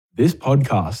This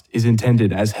podcast is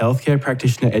intended as healthcare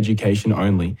practitioner education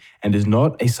only and is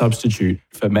not a substitute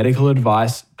for medical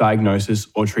advice, diagnosis,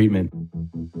 or treatment.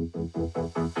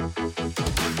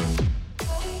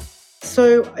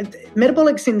 So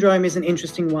metabolic syndrome is an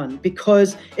interesting one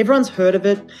because everyone's heard of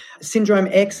it, Syndrome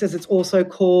X as it's also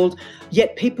called,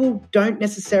 yet people don't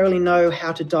necessarily know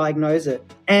how to diagnose it.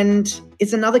 And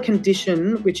it's another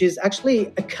condition which is actually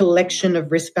a collection of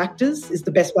risk factors, is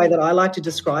the best way that I like to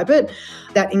describe it,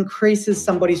 that increases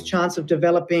somebody's chance of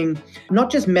developing not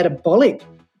just metabolic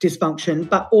dysfunction,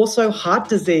 but also heart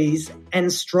disease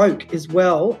and stroke as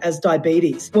well as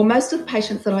diabetes. Well, most of the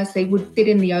patients that I see would fit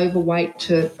in the overweight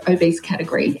to obese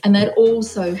category, and they'd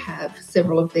also have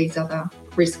several of these other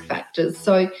risk factors.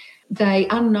 So they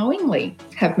unknowingly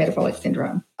have metabolic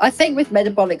syndrome. I think with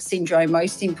metabolic syndrome,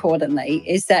 most importantly,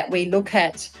 is that we look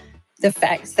at the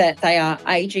fact that they are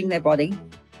aging their body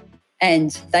and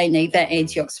they need that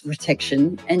antioxidant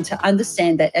protection, and to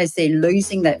understand that as they're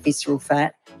losing that visceral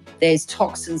fat, there's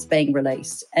toxins being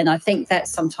released. And I think that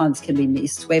sometimes can be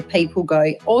missed, where people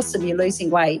go, awesome, you're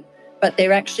losing weight, but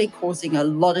they're actually causing a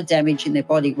lot of damage in their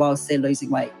body whilst they're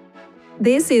losing weight.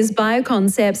 This is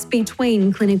Bioconcepts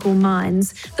Between Clinical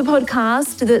Minds, the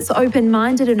podcast that's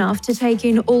open-minded enough to take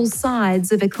in all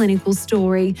sides of a clinical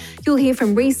story. You'll hear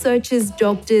from researchers,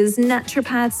 doctors,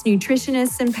 naturopaths,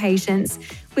 nutritionists and patients.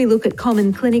 We look at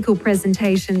common clinical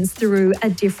presentations through a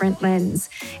different lens.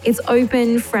 It's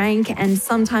open, frank, and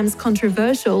sometimes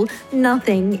controversial.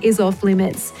 Nothing is off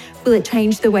limits. Will it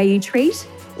change the way you treat?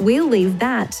 We'll leave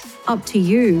that up to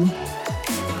you.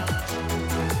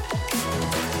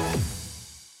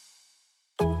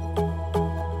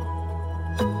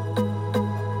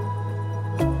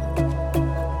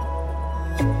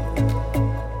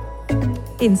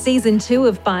 In Season 2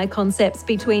 of Bioconcepts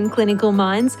Between Clinical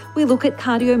Minds, we look at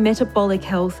cardiometabolic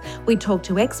health. We talk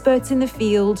to experts in the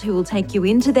field who will take you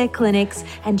into their clinics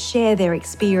and share their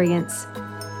experience.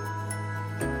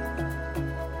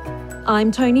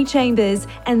 I'm Tony Chambers,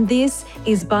 and this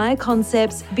is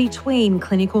Bioconcepts Between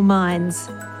Clinical Minds.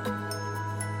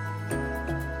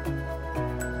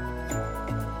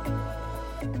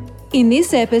 In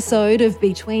this episode of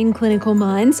Between Clinical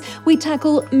Minds, we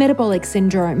tackle metabolic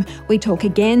syndrome. We talk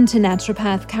again to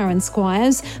naturopath Karen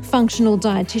Squires, functional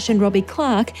dietitian Robbie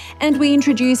Clark, and we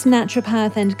introduce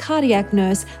naturopath and cardiac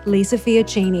nurse Lisa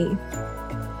Fiocchini.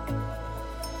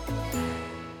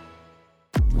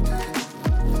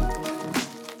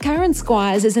 Karen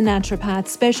Squires is a naturopath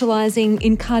specialising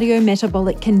in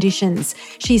cardiometabolic conditions.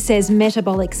 She says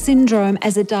metabolic syndrome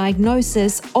as a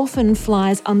diagnosis often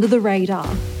flies under the radar.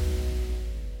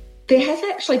 There has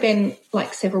actually been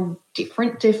several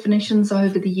different definitions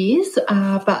over the years,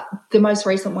 but the most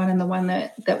recent one, and the one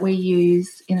that we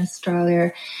use in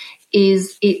Australia,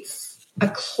 is it's a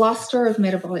cluster of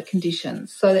metabolic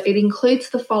conditions. So it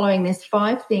includes the following. There's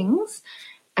 5 things,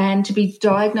 and to be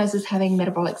diagnosed as having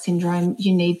metabolic syndrome,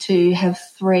 you need to have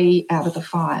 3 out of the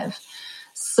 5.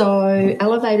 So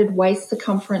elevated waist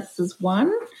circumference is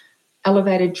 1,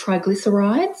 elevated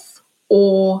triglycerides,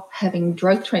 or having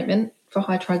drug treatment for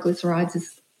high triglycerides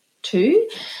is 2.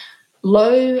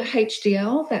 Low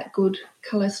HDL, that good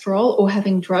cholesterol, or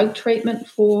having drug treatment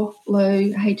for low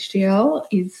HDL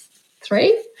is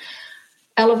 3.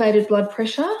 Elevated blood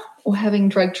pressure, or having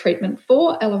drug treatment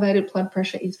for elevated blood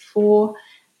pressure is 4.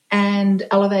 And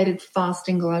elevated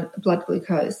fasting blood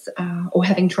glucose, or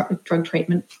having drug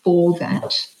treatment for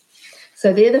that.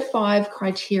 So they're the 5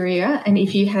 criteria. And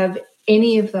if you have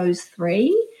any of those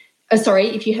 3,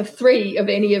 if you have 3 of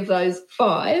any of those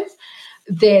 5,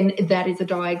 then that is a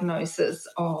diagnosis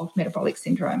of metabolic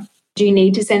syndrome. Do you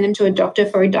need to send them to a doctor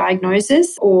for a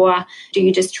diagnosis, or do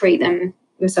you just treat them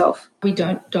yourself? We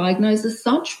don't diagnose as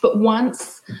such, but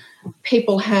once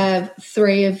people have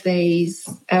 3 of these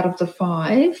out of the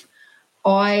 5,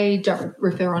 I don't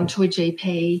refer on to a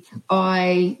GP.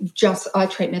 I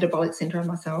treat metabolic syndrome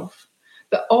myself.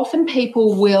 But often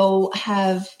people will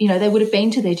have, they would have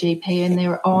been to their GP and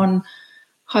they're on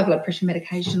high blood pressure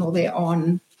medication, or they're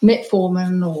on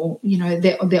metformin, or,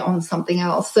 they're on something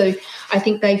else. So I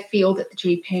think they feel that the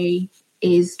GP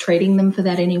is treating them for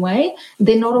that anyway.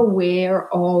 They're not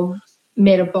aware of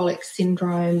metabolic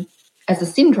syndrome as a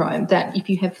syndrome, that if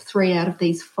you have 3 out of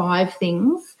these 5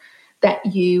 things, that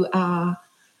you are,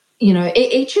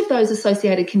 each of those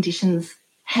associated conditions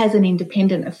has an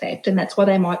independent effect, and that's why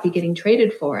they might be getting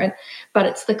treated for it. But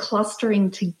it's the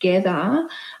clustering together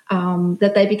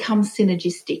that they become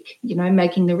synergistic,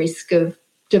 making the risk of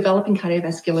developing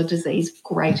cardiovascular disease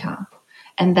greater.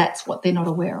 And that's what they're not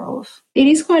aware of. It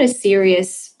is quite a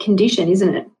serious condition,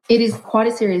 isn't it? It is quite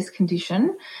a serious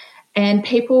condition, and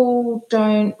people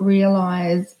don't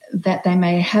realise that they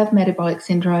may have metabolic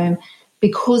syndrome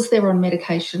because they're on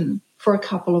medication for a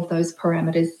couple of those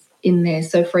parameters in there.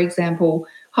 So, for example,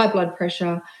 high blood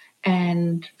pressure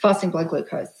and fasting blood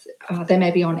glucose. They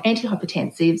may be on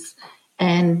antihypertensives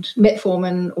and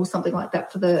metformin or something like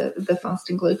that for the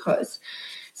fasting glucose.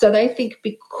 So they think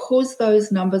because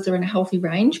those numbers are in a healthy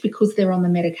range, because they're on the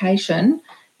medication,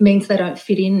 means they don't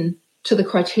fit in to the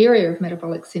criteria of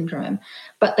metabolic syndrome.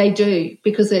 But they do,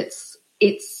 because it's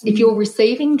if you're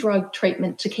receiving drug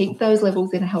treatment to keep those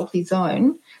levels in a healthy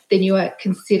zone, then you are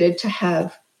considered to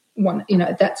have one,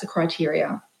 that's a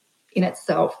criteria in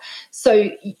itself.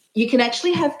 So you can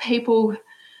actually have people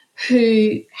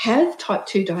who have type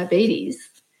 2 diabetes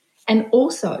and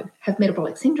also have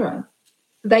metabolic syndrome.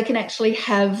 They can actually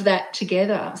have that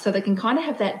together. So they can kind of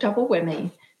have that double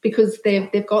whammy because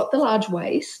they've got the large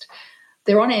waist,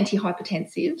 they're on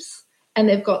antihypertensives, and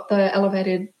they've got the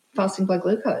elevated fasting blood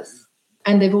glucose.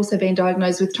 And they've also been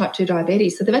diagnosed with type 2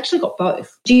 diabetes. So they've actually got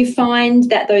both. Do you find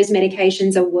that those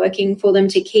medications are working for them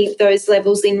to keep those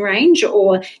levels in range,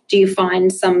 or do you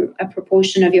find a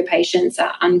proportion of your patients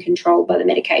are uncontrolled by the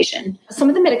medication? Some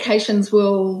of the medications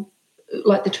will,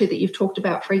 like the two that you've talked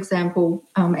about, for example,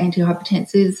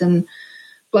 antihypertensives and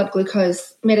blood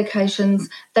glucose medications,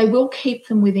 they will keep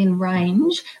them within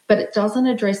range, but it doesn't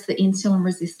address the insulin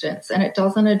resistance and it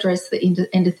doesn't address the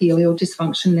endothelial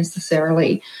dysfunction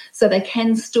necessarily. So they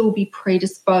can still be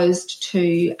predisposed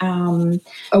to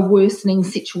a worsening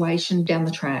situation down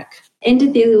the track.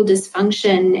 Endothelial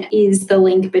dysfunction is the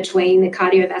link between the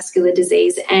cardiovascular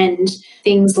disease and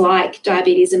things like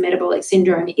diabetes and metabolic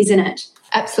syndrome, isn't it?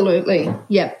 Absolutely.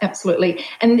 Yeah, absolutely.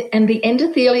 And the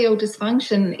endothelial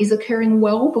dysfunction is occurring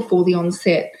well before the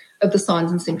onset of the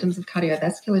signs and symptoms of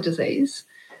cardiovascular disease.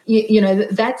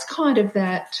 That's kind of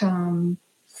that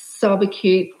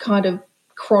subacute kind of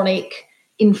chronic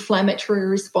inflammatory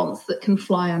response that can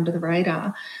fly under the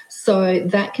radar. So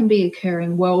that can be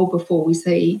occurring well before we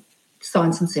see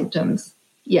signs and symptoms.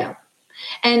 Yeah.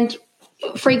 And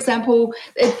for example,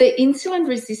 the insulin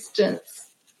resistance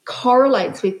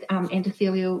correlates with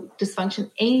endothelial dysfunction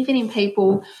even in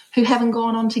people who haven't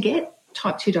gone on to get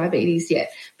type 2 diabetes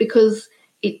yet, because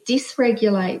it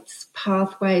dysregulates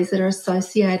pathways that are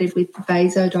associated with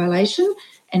vasodilation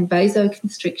and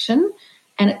vasoconstriction,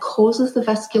 and it causes the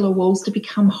vascular walls to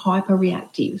become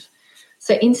hyperreactive.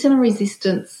 So insulin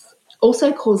resistance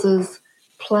also causes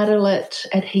platelet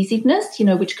adhesiveness,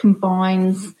 which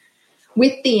combines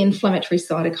with the inflammatory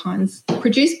cytokines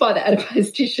produced by the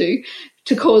adipose tissue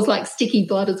to cause like sticky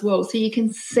blood as well. So you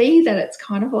can see that it's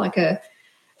kind of like a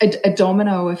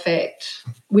domino effect,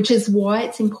 which is why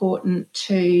it's important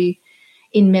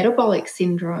in metabolic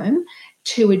syndrome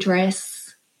to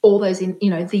address all those,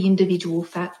 the individual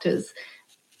factors.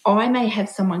 I may have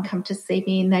someone come to see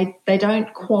me and they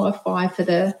don't qualify for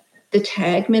the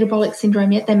tag metabolic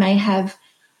syndrome yet. They may have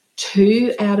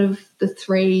 2 out of the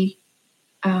 3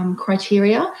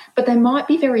 criteria, but they might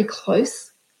be very close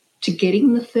to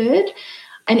getting the 3rd.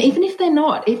 And even if they're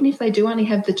not, even if they do only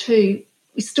have the 2,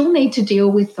 we still need to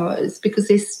deal with those because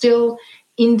they're still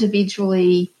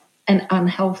individually an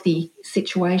unhealthy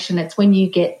situation. It's when you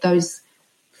get those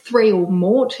 3 or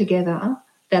more together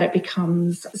that it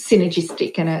becomes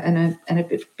synergistic and a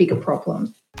bit bigger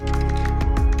problem.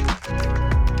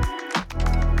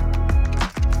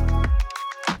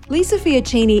 Lisa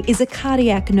Fiocchini is a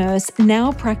cardiac nurse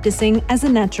now practicing as a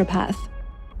naturopath.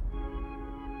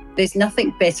 There's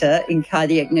nothing better in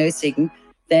cardiac nursing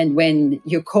than when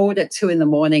you're called at 2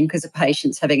 a.m. because a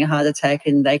patient's having a heart attack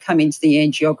and they come into the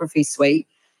angiography suite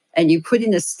and you put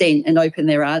in a stent and open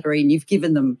their artery and you've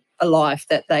given them a life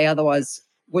that they otherwise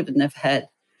wouldn't have had.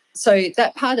 So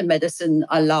that part of medicine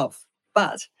I love.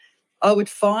 But I would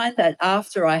find that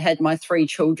after I had my 3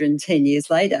 children 10 years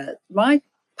later, my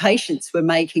patients were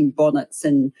making bonnets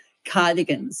and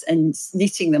cardigans and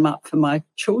knitting them up for my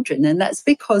children. And that's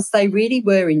because they really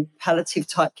were in palliative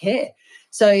type care.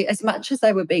 So as much as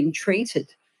they were being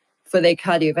treated for their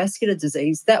cardiovascular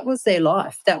disease, that was their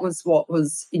life. That was what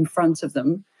was in front of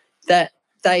them that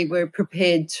they were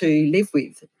prepared to live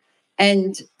with.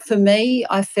 And for me,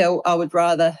 I felt I would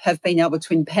rather have been able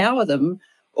to empower them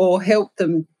or help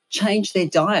them change their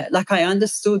diet. Like I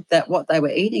understood that what they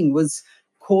were eating was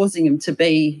causing them to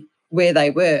be where they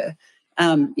were.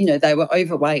 They were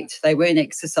overweight, they weren't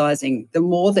exercising. The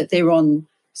more that they're on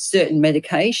certain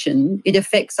medication, it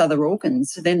affects other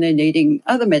organs. Then they're needing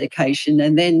other medication,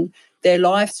 and then their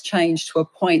lives changed to a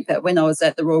point that when I was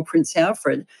at the Royal Prince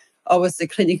Alfred, I was the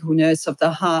clinical nurse of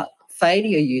the heart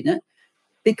failure unit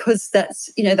because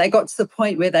they got to the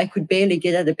point where they could barely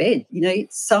get out of bed.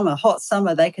 It's summer, hot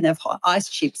summer, they can have hot ice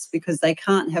chips because they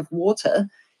can't have water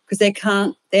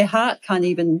because their heart can't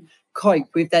even cope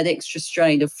with that extra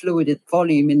strain of fluid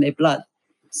volume in their blood.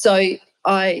 So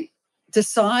I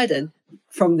decided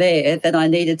from there that I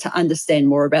needed to understand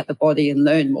more about the body and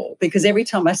learn more, because every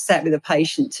time I sat with a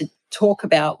patient to talk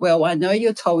about, well, I know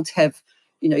you're told to have,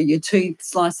 your 2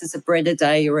 slices of bread a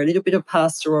day or a little bit of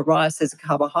pasta or rice as a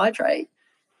carbohydrate,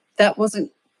 that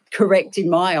wasn't correct in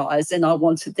my eyes, and I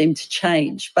wanted them to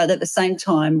change. But at the same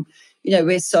time,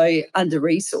 we're so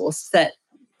under-resourced that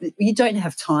you don't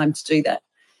have time to do that.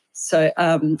 So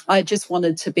I just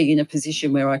wanted to be in a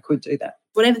position where I could do that.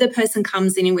 Whatever the person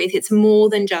comes in with, it's more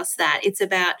than just that. It's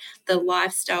about the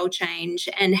lifestyle change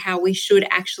and how we should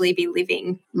actually be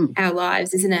living our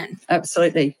lives, isn't it?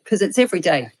 Absolutely, because it's every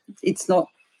day. It's not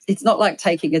like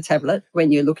taking a tablet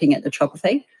when you're looking at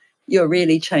naturopathy. You're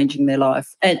really changing their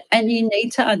life. And you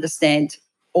need to understand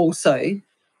also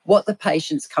what the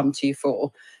patients come to you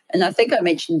for. And I think I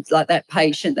mentioned like that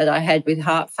patient that I had with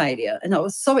heart failure, and I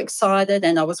was so excited,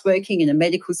 and I was working in a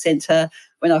medical centre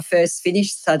when I first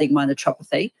finished studying my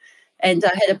naturopathy. And I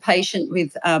had a patient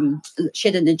with, she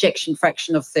had an ejection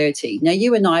fraction of 30. Now,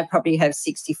 you and I probably have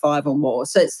 65 or more.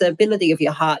 So it's the ability of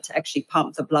your heart to actually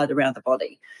pump the blood around the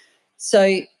body.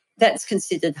 So that's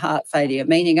considered heart failure,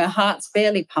 meaning her heart's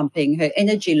barely pumping, her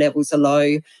energy levels are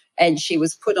low, and she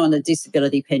was put on a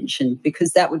disability pension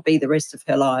because that would be the rest of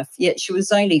her life. Yet she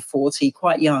was only 40,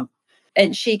 quite young.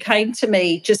 And she came to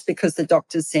me just because the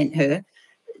doctors sent her.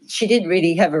 She didn't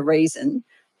really have a reason.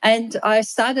 And I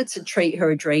started to treat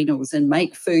her adrenals and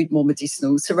make food more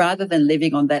medicinal. So rather than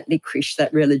living on that licorice,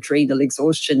 that real adrenal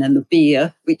exhaustion, and the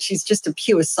beer, which is just a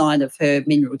pure sign of her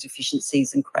mineral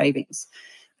deficiencies and cravings,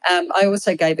 I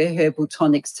also gave her herbal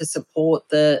tonics to support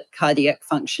the cardiac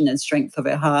function and strength of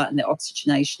her heart and the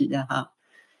oxygenation in her heart.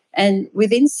 And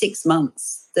within 6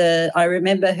 months, I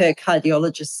remember her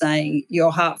cardiologist saying,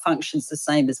 your heart function's the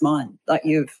same as mine. Like,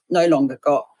 you've no longer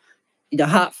got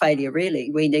heart failure,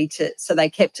 really. We need to. So they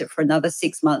kept it for another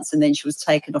 6 months, and then she was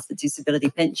taken off the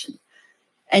disability pension.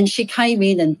 And she came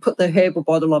in and put the herbal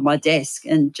bottle on my desk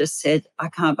and just said, I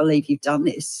can't believe you've done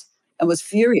this, and was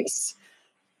furious.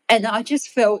 And I just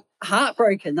felt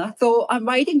heartbroken. I thought, I'm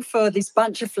waiting for this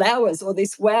bunch of flowers or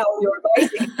this, wow, you're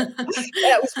amazing.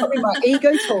 That was probably my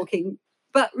ego talking.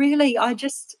 But really,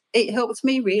 it helped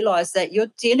me realise that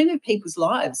you're dealing with people's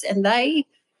lives, and they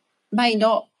may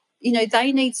not,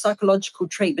 they need psychological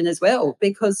treatment as well,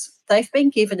 because they've been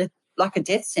given a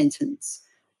death sentence.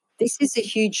 This is a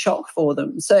huge shock for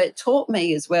them. So it taught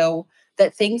me as well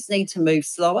that things need to move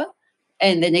slower,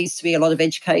 and there needs to be a lot of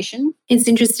education. It's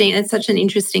interesting. It's such an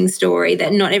interesting story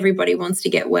that not everybody wants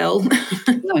to get well.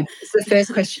 No, it's the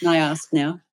first question I ask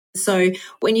now. So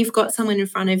when you've got someone in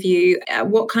front of you,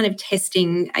 what kind of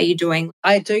testing are you doing?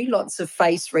 I do lots of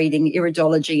face reading,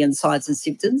 iridology, and signs and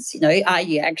symptoms. Are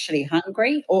you actually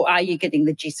hungry, or are you getting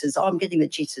the jitters? Oh, I'm getting the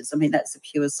jitters. I mean, that's a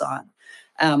pure sign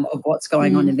of what's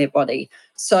going on in their body.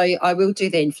 So I will do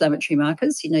the inflammatory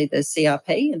markers, the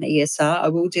CRP and the ESR. I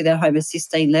will do their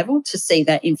homocysteine level to see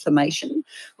that inflammation.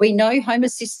 We know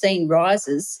homocysteine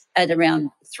rises at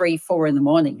around 3-4 in the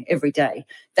morning every day.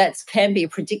 That can be a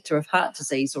predictor of heart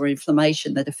disease or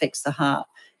inflammation that affects the heart.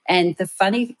 And the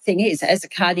funny thing is, as a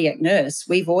cardiac nurse,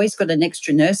 we've always got an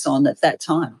extra nurse on at that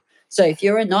time. So if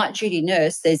you're a night duty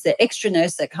nurse, there's the extra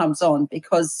nurse that comes on,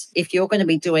 because if you're going to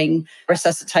be doing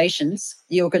resuscitations,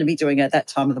 you're going to be doing it at that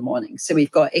time of the morning. So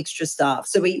we've got extra staff.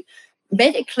 So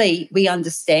medically we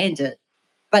understand it,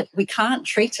 but we can't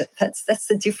treat it. That's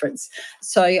the difference.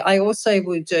 So I also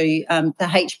will do the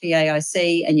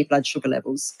HbA1c and your blood sugar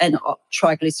levels, and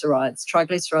triglycerides.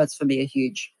 Triglycerides for me are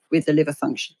huge with the liver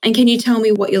function. And can you tell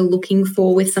me what you're looking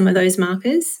for with some of those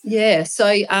markers? Yeah,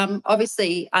 so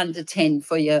obviously under 10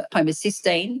 for your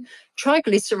homocysteine.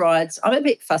 Triglycerides, I'm a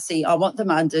bit fussy. I want them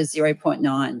under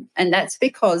 0.9, and that's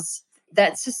because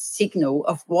that's a signal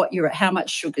of how much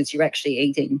sugars you're actually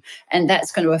eating, and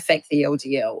that's going to affect the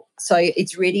LDL. So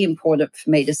it's really important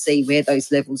for me to see where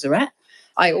those levels are at.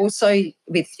 I also,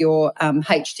 with your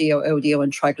HDL, LDL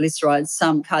and triglycerides,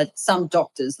 some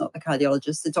doctors, not the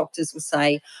cardiologists, the doctors will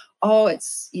say, oh,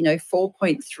 it's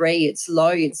 4.3, it's low,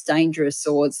 it's dangerous,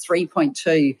 or it's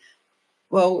 3.2.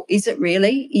 Well, is it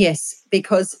really? Yes,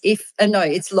 because no,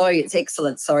 it's low, it's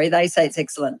excellent. Sorry, they say it's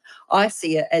excellent. I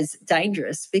see it as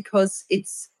dangerous because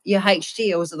your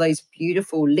HDLs are those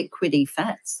beautiful liquidy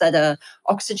fats that are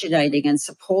oxygenating and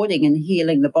supporting and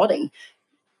healing the body.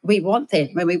 We want them,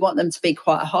 and we want them to be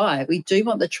quite high. We do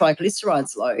want the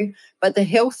triglycerides low, but the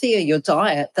healthier your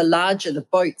diet, the larger the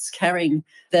boats carrying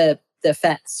the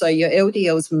fats. So your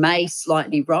LDLs may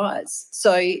slightly rise.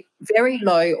 So very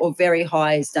low or very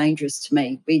high is dangerous to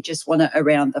me. We just want it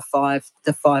around the 5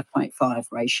 to 5.5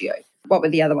 ratio. What were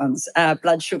the other ones?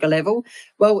 Blood sugar level.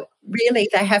 Well, really,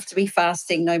 they have to be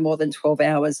fasting no more than 12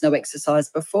 hours, no exercise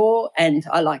before. And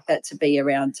I like that to be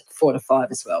around 4 to 5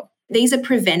 as well. These are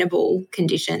preventable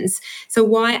conditions. So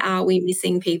why are we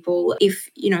missing people?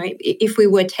 If we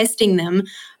were testing them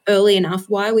early enough,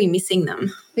 why are we missing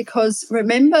them? Because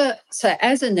remember, so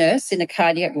as a nurse in a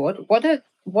cardiac ward,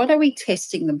 what are we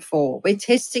testing them for? We're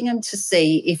testing them to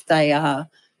see if they are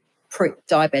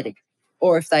pre-diabetic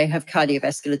or if they have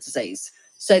cardiovascular disease.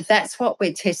 So that's what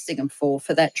we're testing them for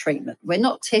that treatment. We're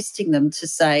not testing them to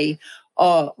say,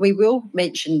 oh, we will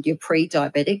mention you're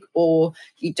pre-diabetic or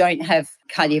you don't have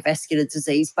cardiovascular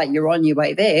disease, but you're on your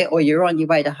way there, or you're on your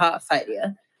way to heart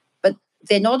failure. But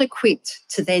they're not equipped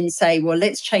to then say, well,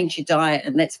 let's change your diet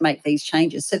and let's make these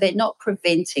changes. So they're not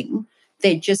preventing,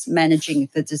 they're just managing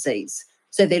the disease.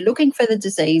 So they're looking for the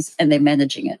disease and they're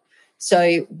managing it.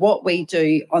 So what we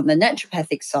do on the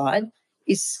naturopathic side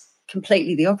is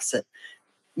completely the opposite.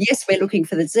 Yes, we're looking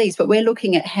for the disease, but we're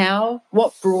looking at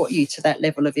what brought you to that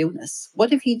level of illness?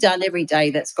 What have you done every day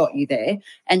that's got you there?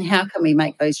 And how can we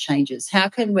make those changes? How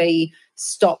can we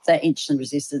stop that insulin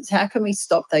resistance? How can we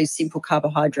stop those simple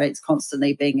carbohydrates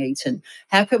constantly being eaten?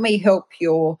 How can we help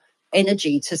your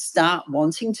energy to start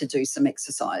wanting to do some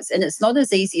exercise? And it's not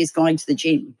as easy as going to the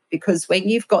gym, because when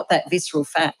you've got that visceral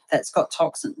fat that's got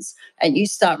toxins and you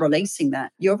start releasing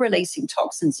that, you're releasing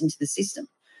toxins into the system.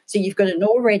 So you've got an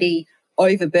already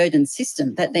overburdened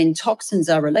system that then toxins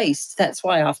are released. That's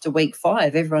why after week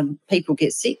 5, people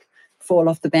get sick, fall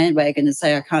off the bandwagon and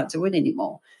say, I can't do it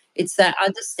anymore. It's that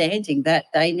understanding that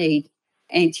they need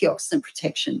antioxidant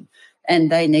protection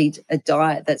and they need a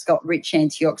diet that's got rich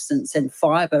antioxidants and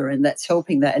fiber, and that's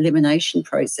helping that elimination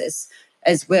process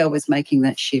as well as making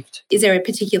that shift. Is there a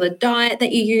particular diet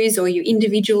that you use or you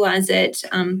individualize it?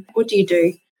 What do you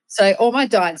do? So all my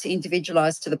diets are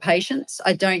individualised to the patients.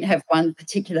 I don't have one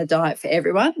particular diet for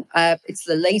everyone. It's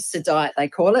the Lisa diet, they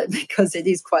call it, because it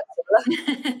is quite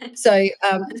similar. So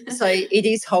it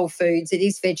is whole foods, it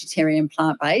is vegetarian,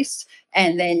 plant-based.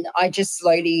 And then I just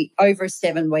slowly, over a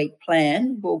 7-week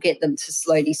plan, will get them to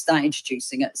slowly start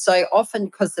introducing it. So often,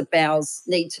 because the bowels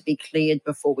need to be cleared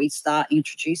before we start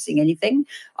introducing anything,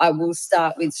 I will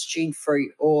start with stewed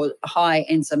fruit or high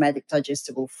enzymatic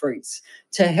digestible fruits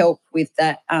to help with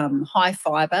that high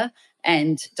fiber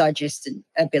and digestion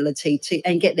ability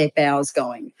and get their bowels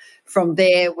going. From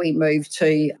there, we move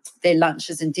to their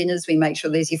lunches and dinners. We make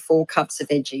sure there's your 4 cups of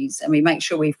veggies, and we make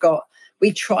sure we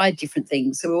try different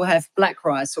things. So we'll have black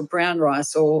rice or brown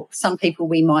rice, or some people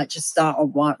we might just start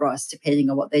on white rice depending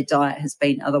on what their diet has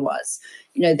been otherwise.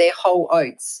 Their whole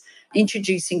oats,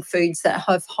 introducing foods that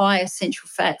have high essential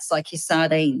fats like your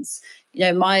sardines.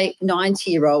 My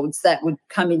 90-year-olds that would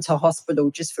come into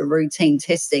hospital just for routine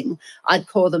testing, I'd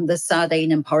call them the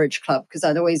sardine and porridge club, because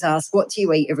I'd always ask, what do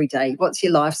you eat every day? What's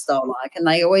your lifestyle like? And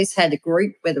they always had a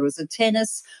group, whether it was a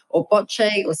tennis or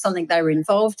bocce or something they were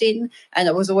involved in, and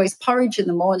it was always porridge in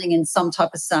the morning and some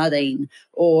type of sardine,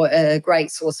 or a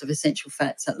great source of essential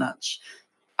fats at lunch.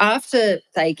 After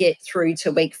they get through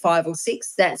to week 5 or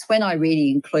 6, that's when I really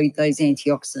include those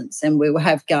antioxidants, and we will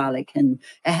have garlic, and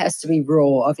it has to be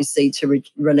raw, obviously, to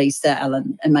release that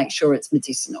alum and make sure it's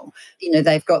medicinal.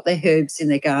 They've got their herbs in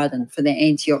their garden for their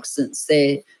antioxidants,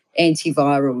 their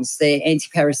antivirals, their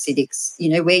antiparasitics.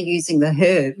 We're using the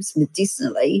herbs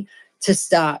medicinally to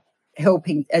start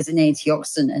helping as an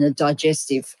antioxidant and a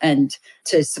digestive, and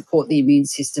to support the immune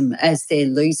system as they're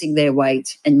losing their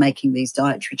weight and making these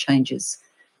dietary changes.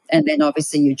 And then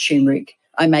obviously your turmeric.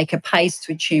 I make a paste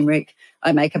with turmeric.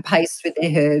 I make a paste with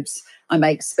their herbs. I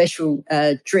make special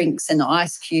drinks and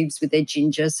ice cubes with their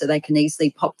ginger so they can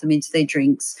easily pop them into their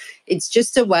drinks. It's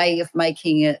just a way of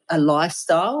making it a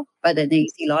lifestyle, but an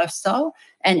easy lifestyle.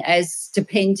 And as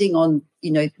depending on,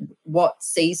 what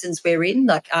seasons we're in,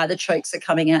 like artichokes are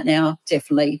coming out now,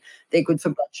 definitely they're good for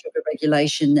blood sugar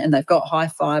regulation and they've got high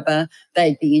fiber.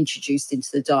 They'd be introduced into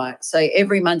the diet. So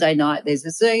every Monday night there's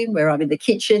a Zoom where I'm in the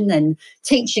kitchen and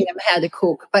teaching them how to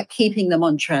cook, but keeping them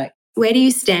on track. Where do you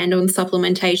stand on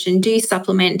supplementation? Do you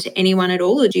supplement anyone at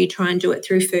all, or do you try and do it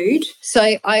through food?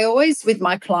 So I always, with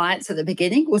my clients at the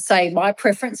beginning, will say my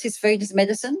preference is food as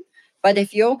medicine. But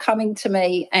if you're coming to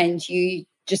me and you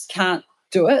just can't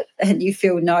do it and you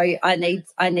feel, no, I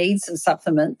need some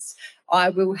supplements, I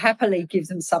will happily give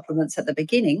them supplements at the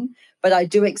beginning. But I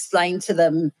do explain to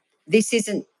them,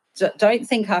 don't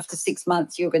think after 6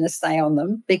 months you're going to stay on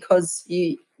them, because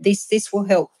this will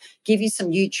help give you some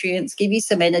nutrients, give you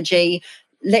some energy,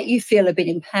 let you feel a bit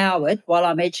empowered while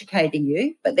I'm educating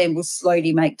you, but then we'll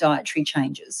slowly make dietary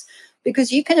changes.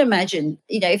 Because you can imagine,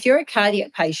 if you're a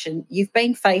cardiac patient, you've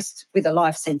been faced with a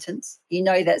life sentence. You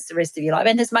know that's the rest of your life.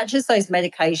 And as much as those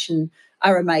medication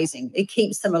are amazing, it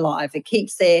keeps them alive. It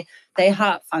keeps their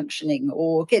heart functioning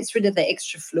or gets rid of the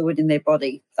extra fluid in their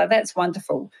body. So that's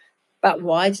wonderful. But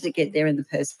why did it get there in the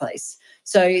first place?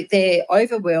 So they're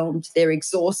overwhelmed, they're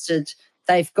exhausted,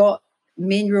 they've got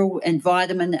mineral and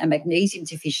vitamin and magnesium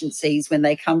deficiencies when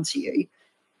they come to you.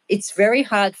 It's very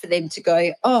hard for them to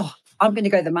go, oh, I'm going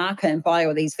to go to the market and buy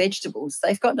all these vegetables.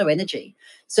 They've got no energy.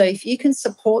 So if you can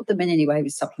support them in any way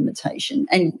with supplementation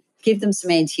and give them some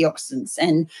antioxidants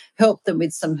and help them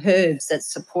with some herbs that's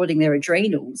supporting their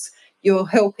adrenals, you're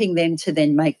helping them to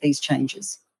then make these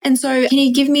changes. And so can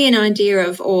you give me an idea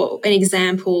of or an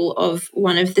example of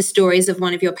one of the stories of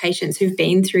one of your patients who've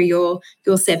been through your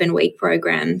 7-week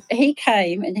program? He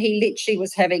came and he literally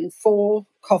was having 4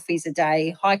 coffees a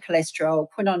day, high cholesterol,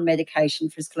 put on medication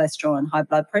for his cholesterol and high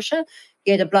blood pressure.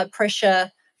 He had a blood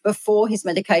pressure before his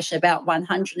medication about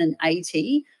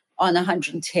 180 on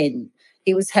 110.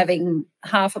 He was having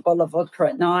half a bottle of vodka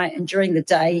at night, and during the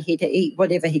day he'd eat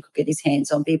whatever he could get his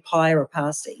hands on, be it pie or a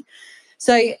pasty.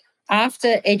 So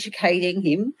after educating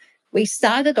him, we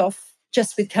started off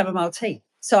just with chamomile tea.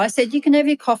 So I said, you can have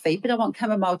your coffee, but I want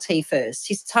chamomile tea first.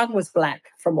 His tongue was black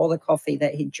from all the coffee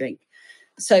that he'd drink.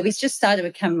 So we just started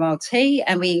with chamomile tea,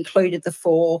 and we included the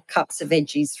 4 cups of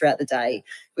veggies throughout the day,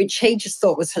 which he just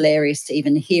thought was hilarious to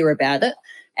even hear about it.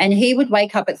 And he would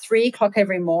wake up at 3 o'clock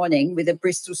every morning with a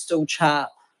Bristol stool chart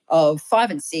of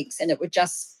 5 and 6, and it would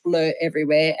just blur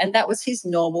everywhere. And that was his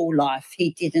normal life.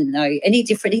 He didn't know any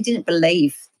different. He didn't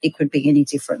believe it could be any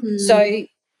different. So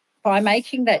by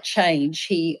making that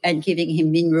change and giving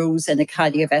him minerals and a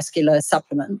cardiovascular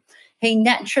supplement, he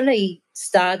naturally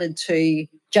started to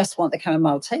just want the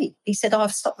chamomile tea. He said,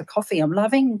 I've stopped the coffee. I'm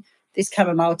loving this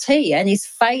chamomile tea. And his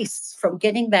face from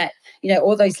getting that,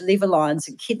 all those liver lines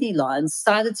and kidney lines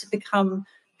started to become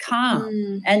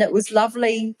calm. And it was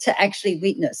lovely to actually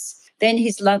witness. Then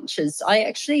his lunches, I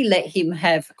actually let him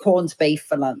have corned beef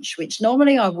for lunch, which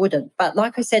normally I wouldn't. But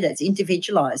like I said, it's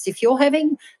individualized. If you're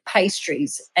having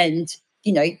pastries and,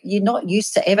 you're not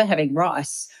used to ever having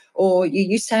rice, or you're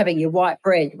used to having your white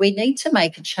bread, we need to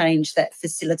make a change that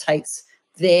facilitates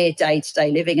their day-to-day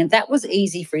living. And that was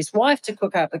easy for his wife to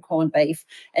cook up the corned beef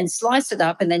and slice it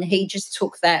up. And then he just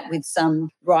took that with some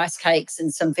rice cakes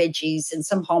and some veggies and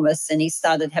some hummus, and he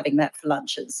started having that for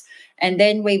lunches. And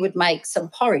then we would make some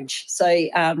porridge. So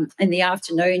in the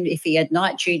afternoon, if he had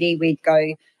night duty, we'd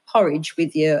go porridge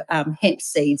with your hemp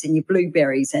seeds and your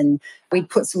blueberries, and we'd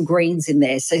put some greens in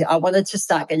there. So I wanted to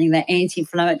start getting that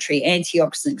anti-inflammatory,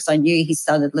 antioxidant, because I knew he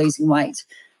started losing weight.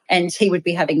 And he would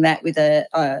be having that with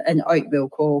an oat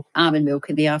milk or almond milk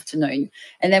in the afternoon.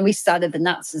 And then we started the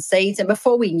nuts and seeds. And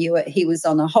before we knew it, he was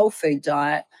on a whole food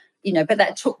diet, but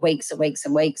that took weeks and weeks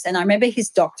and weeks. And I remember his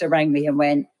doctor rang me and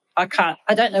went, I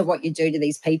don't know what you do to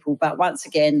these people, but once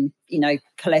again,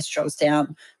 cholesterol's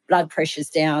down, blood pressure's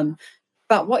down.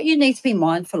 But what you need to be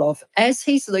mindful of, as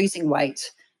he's losing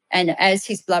weight and as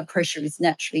his blood pressure is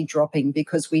naturally dropping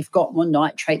because we've got more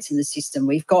nitrates in the system,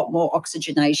 we've got more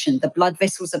oxygenation, the blood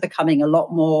vessels are becoming a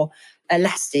lot more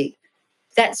elastic,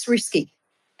 that's risky.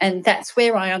 And that's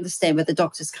where I understand where the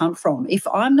doctors come from. If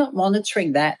I'm not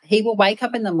monitoring that, he will wake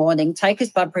up in the morning, take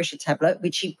his blood pressure tablet,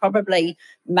 which he probably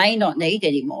may not need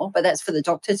anymore, but that's for the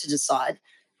doctor to decide,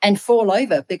 and fall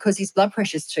over because his blood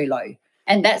pressure is too low.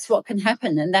 And that's what can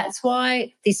happen. And that's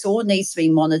why this all needs to be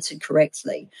monitored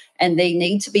correctly. And they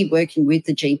need to be working with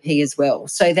the GP as well,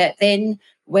 so that then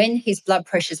when his blood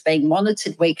pressure is being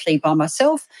monitored weekly by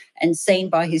myself and seen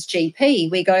by his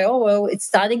GP, we go, oh, well, it's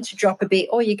starting to drop a bit,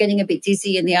 or you're getting a bit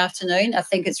dizzy in the afternoon. I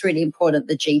think it's really important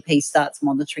the GP starts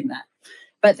monitoring that.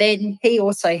 But then he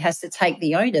also has to take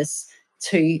the onus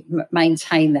to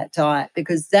maintain that diet,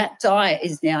 because that diet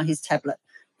is now his tablet.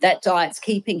 That diet's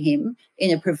keeping him in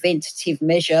a preventative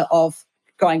measure of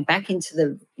going back into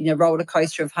the roller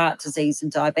coaster of heart disease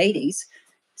and diabetes.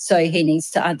 So he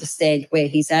needs to understand where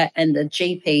he's at, and the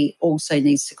GP also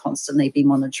needs to constantly be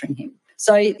monitoring him.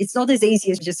 So it's not as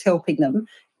easy as just helping them.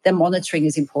 The monitoring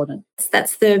is important.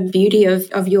 That's the beauty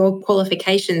of your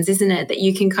qualifications, isn't it? That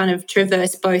you can kind of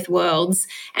traverse both worlds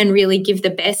and really give the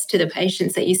best to the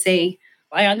patients that you see.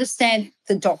 I understand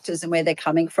the doctors and where they're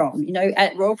coming from.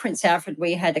 At Royal Prince Alfred,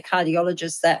 we had a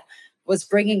cardiologist that was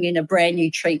bringing in a brand new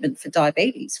treatment for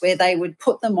diabetes, where they would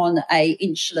put them on a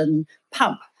insulin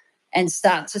pump and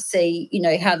start to see,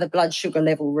 how the blood sugar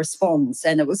level responds.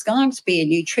 And it was going to be a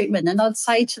new treatment. And I'd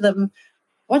say to them,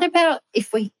 What about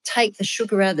if we take the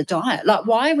sugar out of the diet? Like,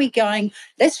 why are we going,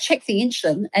 let's check the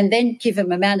insulin and then give them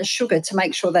amount of sugar to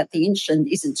make sure that the insulin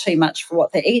isn't too much for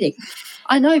what they're eating?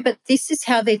 I know, but this is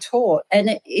how they're taught.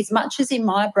 And as much as in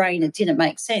my brain it didn't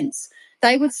make sense,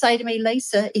 they would say to me,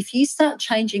 Lisa, if you start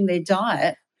changing their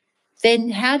diet, then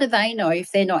how do they know,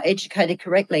 if they're not educated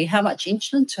correctly, how much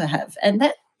insulin to have? And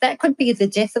that could be the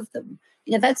death of them.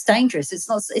 That's dangerous.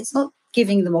 It's not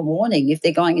giving them a warning if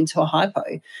they're going into a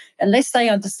hypo. Unless they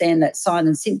understand that sign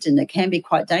and symptom, it can be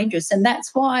quite dangerous. And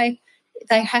that's why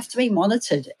they have to be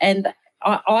monitored. And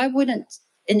I wouldn't,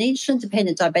 an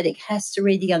insulin-dependent diabetic has to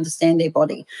really understand their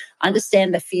body,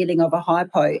 understand the feeling of a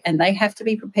hypo, and they have to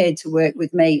be prepared to work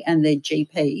with me and their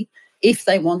GP if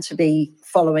they want to be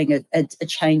following a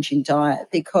change in diet,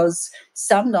 because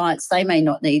some nights they may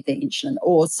not need the insulin,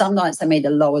 or some nights they need a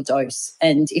lower dose.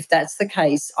 And if that's the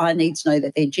case, I need to know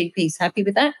that their GP is happy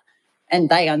with that and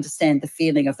they understand the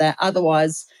feeling of that.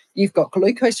 Otherwise, you've got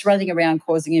glucose running around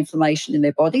causing inflammation in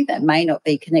their body that may not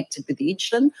be connected with the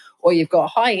insulin, or you've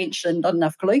got high insulin, not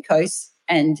enough glucose,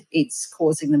 and it's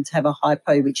causing them to have a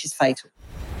hypo, which is fatal.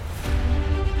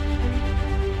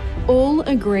 All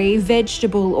agree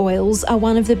vegetable oils are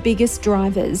one of the biggest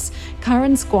drivers.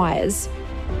 Karen Squires.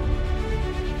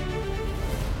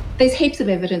 There's heaps of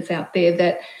evidence out there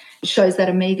that shows that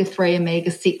omega-3,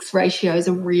 omega-6 ratios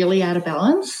are really out of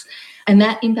balance. And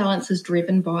that imbalance is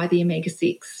driven by the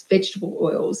omega-6 vegetable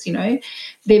oils.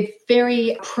 They're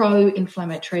very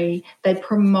pro-inflammatory. They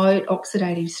promote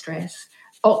oxidative stress,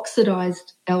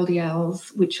 oxidized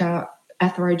LDLs, which are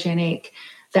atherogenic,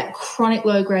 that chronic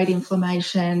low-grade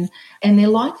inflammation, and they're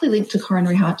likely linked to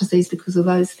coronary heart disease because of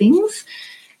those things.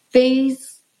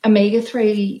 These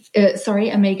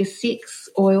omega-6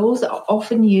 oils are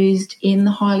often used in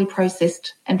the highly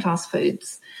processed and fast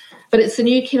foods. But it's a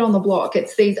new kid on the block.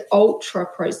 It's these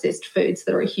ultra-processed foods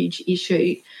that are a huge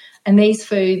issue. And these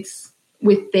foods,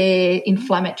 with their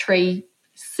inflammatory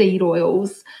seed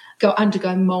oils,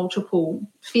 undergo multiple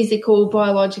physical,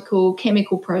 biological,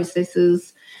 chemical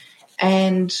processes.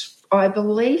 And I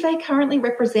believe they currently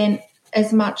represent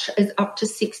as much as up to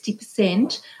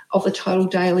 60% of the total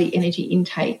daily energy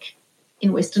intake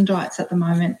in Western diets at the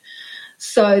moment.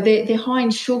 So they're high in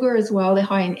sugar as well. They're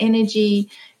high in energy,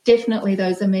 definitely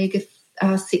those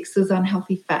omega-6s,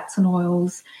 unhealthy fats and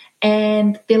oils.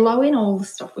 And they're low in all the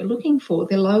stuff we're looking for.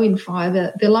 They're low in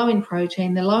fibre, they're low in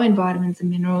protein, they're low in vitamins and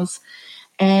minerals.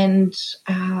 And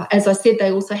as I said,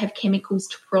 they also have chemicals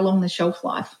to prolong the shelf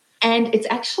life. And it's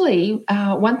actually,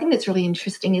 one thing that's really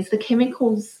interesting is the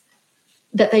chemicals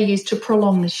that they use to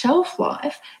prolong the shelf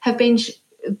life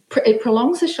it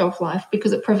prolongs the shelf life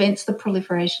because it prevents the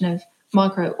proliferation of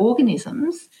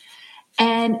microorganisms.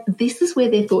 And this is where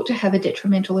they're thought to have a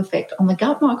detrimental effect on the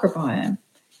gut microbiome,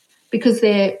 because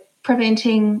they're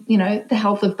preventing, the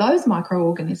health of those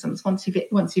microorganisms once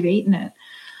you've eaten it.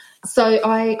 So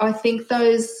I think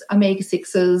those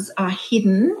omega-6s are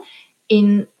hidden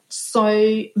in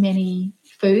so many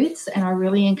foods, and I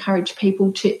really encourage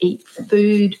people to eat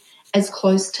food as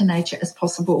close to nature as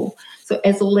possible, so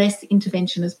as less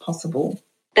intervention as possible.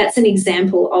 That's an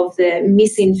example of the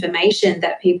misinformation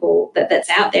that's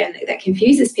out there and that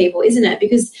confuses people, isn't it?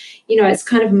 Because, it's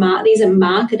kind of these are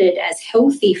marketed as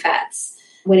healthy fats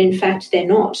when in fact they're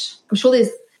not. I'm sure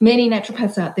there's many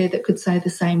naturopaths out there that could say the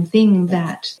same thing,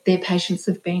 that their patients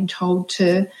have been told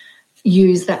to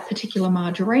use that particular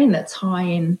margarine that's high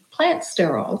in plant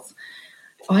sterols.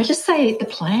 I just say eat the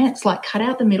plants, cut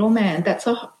out the middleman. That's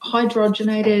a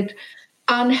hydrogenated,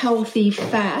 unhealthy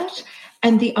fat.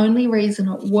 And the only reason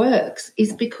it works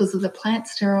is because of the plant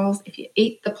sterols. If you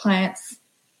eat the plants,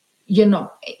 you're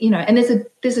not, and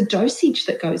there's a dosage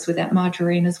that goes with that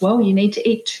margarine as well. You need to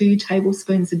eat 2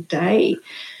 tablespoons a day.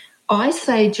 I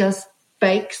say just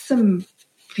bake some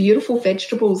beautiful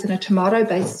vegetables in a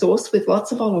tomato-based sauce with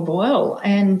lots of olive oil,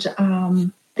 and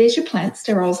there's your plant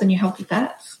sterols and your healthy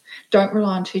fats. Don't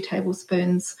rely on 2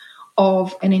 tablespoons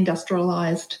of an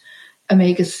industrialised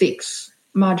omega-6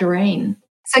 margarine.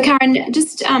 So, Karen,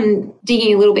 just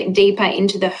digging a little bit deeper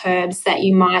into the herbs that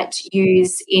you might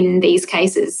use in these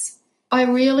cases. I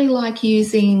really like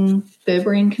using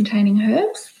berberine-containing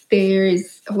herbs. There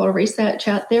is a lot of research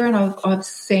out there, and I've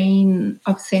seen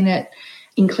it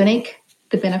in clinic,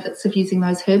 the benefits of using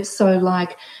those herbs. So,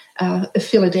 like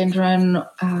philodendron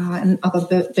and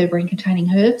other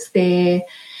berberine-containing herbs, they're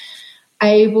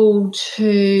able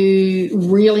to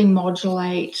really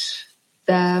modulate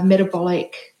the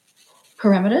metabolic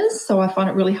parameters. So I find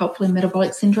it really helpful in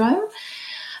metabolic syndrome.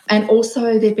 And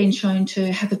also they've been shown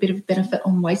to have a bit of benefit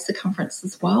on waist circumference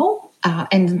as well.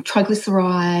 and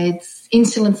triglycerides,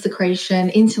 insulin secretion,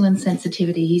 insulin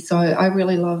sensitivity. So I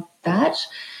really love that.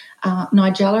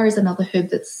 Nigella is another herb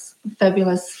that's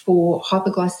fabulous for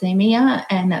hypoglycemia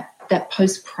and that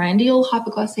postprandial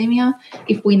hypoglycemia,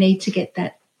 if we need to get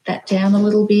that down a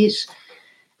little bit.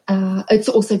 It's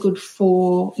also good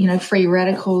for, free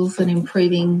radicals and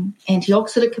improving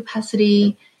antioxidant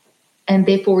capacity and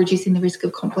therefore reducing the risk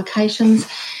of complications.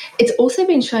 It's also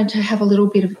been shown to have a little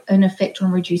bit of an effect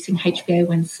on reducing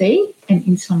HbA1c and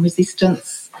insulin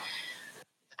resistance.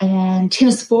 And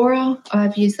Tinospora,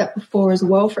 I've used that before as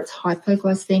well for its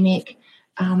hypoglycemic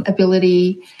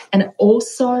ability, and it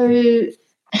also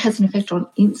has an effect on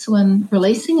insulin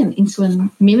releasing and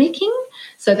insulin mimicking.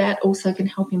 So that also can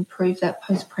help improve that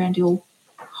postprandial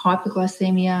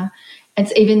hypoglycemia.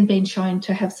 It's even been shown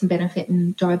to have some benefit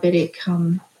in diabetic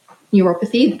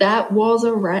neuropathy. That was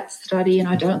a rat study, and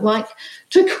I don't like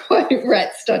to quote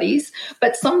rat studies,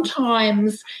 but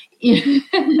sometimes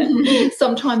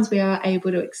sometimes we are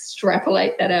able to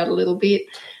extrapolate that out a little bit.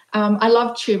 I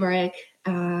love turmeric.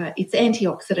 It's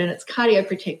antioxidant, it's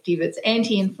cardioprotective, it's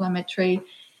anti-inflammatory.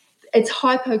 It's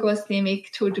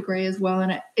hypoglycemic to a degree as well,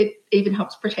 and it even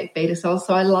helps protect beta cells.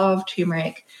 So I love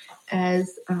turmeric. So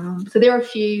there are a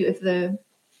few of the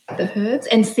herbs,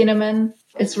 and cinnamon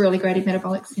is really great in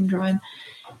metabolic syndrome.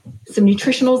 Some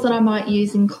nutritionals that I might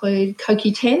use include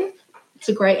CoQ10. It's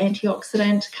a great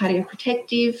antioxidant,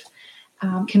 cardioprotective,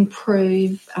 can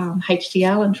improve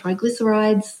HDL and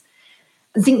triglycerides.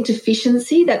 Zinc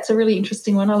deficiency, that's a really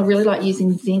interesting one. I really like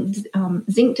using zinc.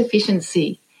 Zinc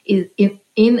deficiency is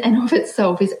in and of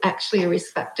itself is actually a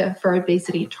risk factor for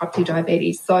obesity and type 2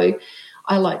 diabetes. So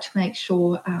I like to make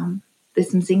sure there's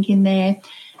some zinc in there.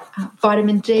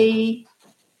 Vitamin D,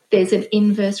 there's an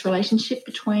inverse relationship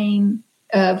between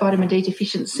vitamin D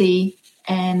deficiency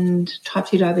and type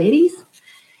 2 diabetes.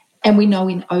 And we know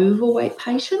in overweight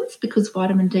patients, because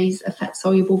vitamin D is a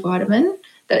fat-soluble vitamin,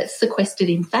 that it's sequestered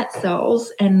in fat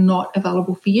cells and not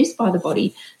available for use by the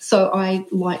body. So I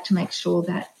like to make sure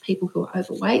that people who are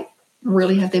overweight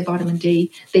really have their vitamin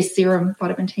D, their serum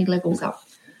vitamin D levels up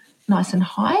nice and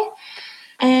high.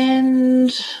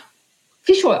 And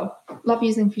fish oil. Love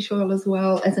using fish oil as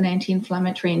well as an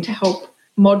anti-inflammatory and to help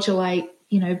modulate,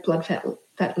 blood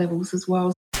fat levels as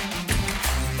well.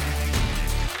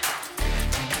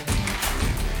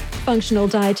 Functional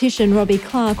dietitian Robbie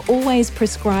Clark always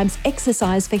prescribes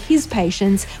exercise for his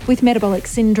patients with metabolic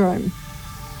syndrome.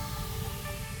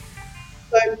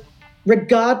 So,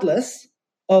 regardless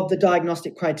of the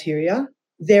diagnostic criteria,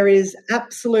 there is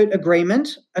absolute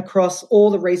agreement across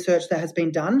all the research that has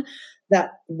been done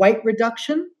that weight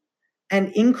reduction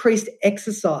and increased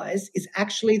exercise is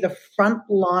actually the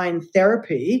frontline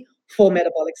therapy for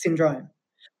metabolic syndrome.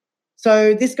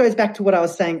 So this goes back to what I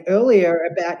was saying earlier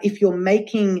about if you're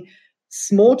making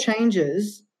small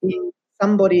changes in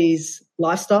somebody's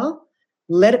lifestyle,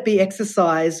 let it be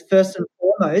exercise first and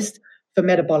foremost for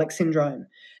metabolic syndrome,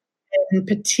 and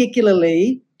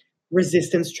particularly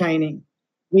resistance training.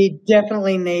 We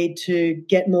definitely need to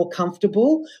get more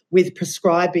comfortable with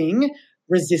prescribing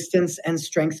resistance and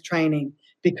strength training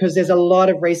because there's a lot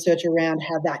of research around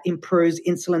how that improves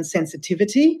insulin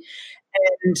sensitivity.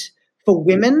 And for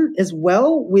women as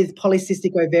well with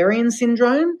polycystic ovarian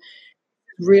syndrome,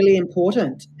 really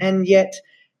important. And yet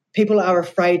people are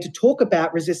afraid to talk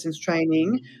about resistance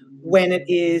training when it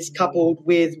is coupled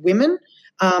with women.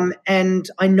 And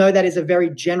I know that is a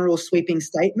very general sweeping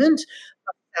statement.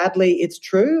 Sadly, it's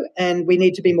true, and we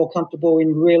need to be more comfortable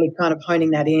in really kind of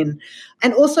honing that in.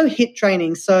 And also HIIT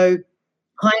training. So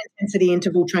high-intensity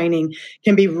interval training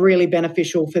can be really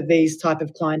beneficial for these type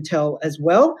of clientele as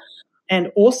well.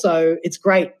 And also it's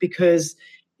great because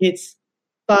it's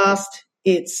fast,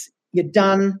 you're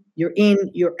done, you're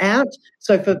in, you're out.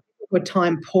 So for people who are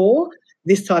time poor,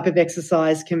 this type of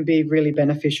exercise can be really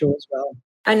beneficial as well.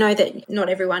 I know that not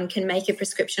everyone can make a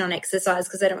prescription on exercise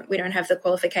because we don't have the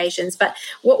qualifications, but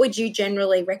what would you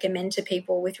generally recommend to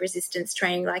people with resistance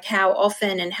training, like how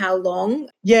often and how long?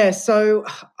 Yeah, so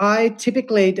I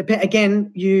typically,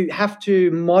 again, you have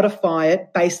to modify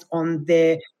it based on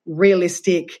their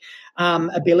realistic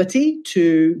ability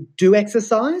to do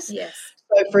exercise. Yes.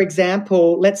 So, for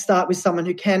example, let's start with someone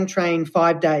who can train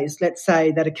 5 days, let's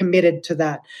say, that are committed to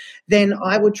that. Then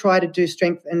I would try to do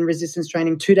strength and resistance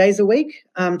training 2 days a week,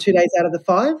 2 days out of the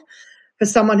 5. For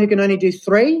someone who can only do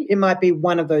 3, it might be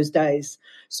one of those days.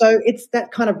 So it's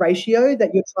that kind of ratio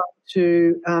that you're trying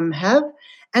to have.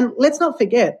 And let's not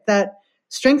forget that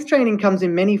strength training comes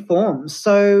in many forms.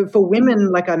 So for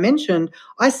women, like I mentioned,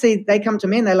 I see they come to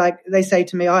me and they say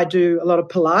to me, I do a lot of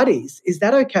Pilates. Is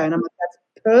that okay? And I'm like, that's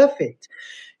perfect.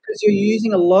 because you're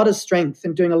using a lot of strength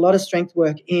and doing a lot of strength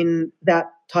work in that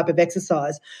type of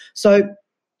exercise. So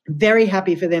very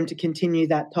happy for them to continue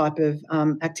that type of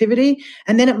activity.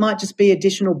 And then it might just be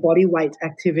additional body weight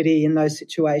activity in those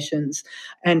situations,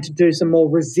 and to do some more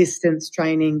resistance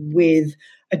training with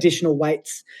additional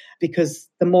weights, because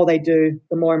the more they do,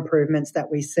 the more improvements that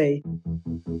we see.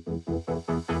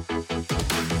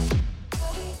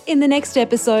 In the next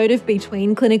episode of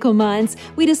Between Clinical Minds,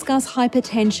 we discuss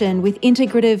hypertension with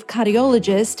integrative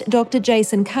cardiologist Dr.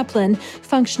 Jason Kaplan,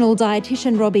 functional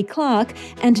dietitian Robbie Clark,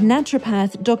 and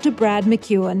naturopath Dr. Brad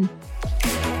McEwen.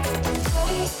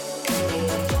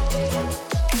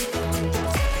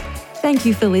 Thank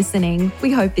you for listening.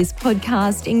 We hope this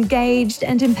podcast engaged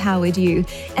and empowered you.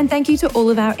 And thank you to all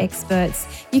of our experts.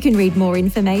 You can read more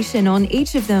information on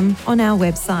each of them on our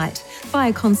website,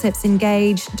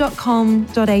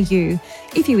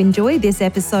 bioconceptsengage.com.au. If you enjoyed this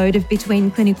episode of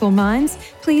Between Clinical Minds,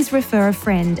 please refer a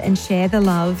friend and share the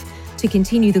love. To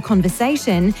continue the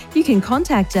conversation, you can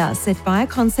contact us at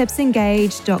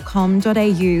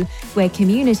bioconceptsengage.com.au, where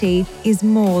community is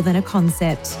more than a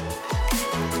concept.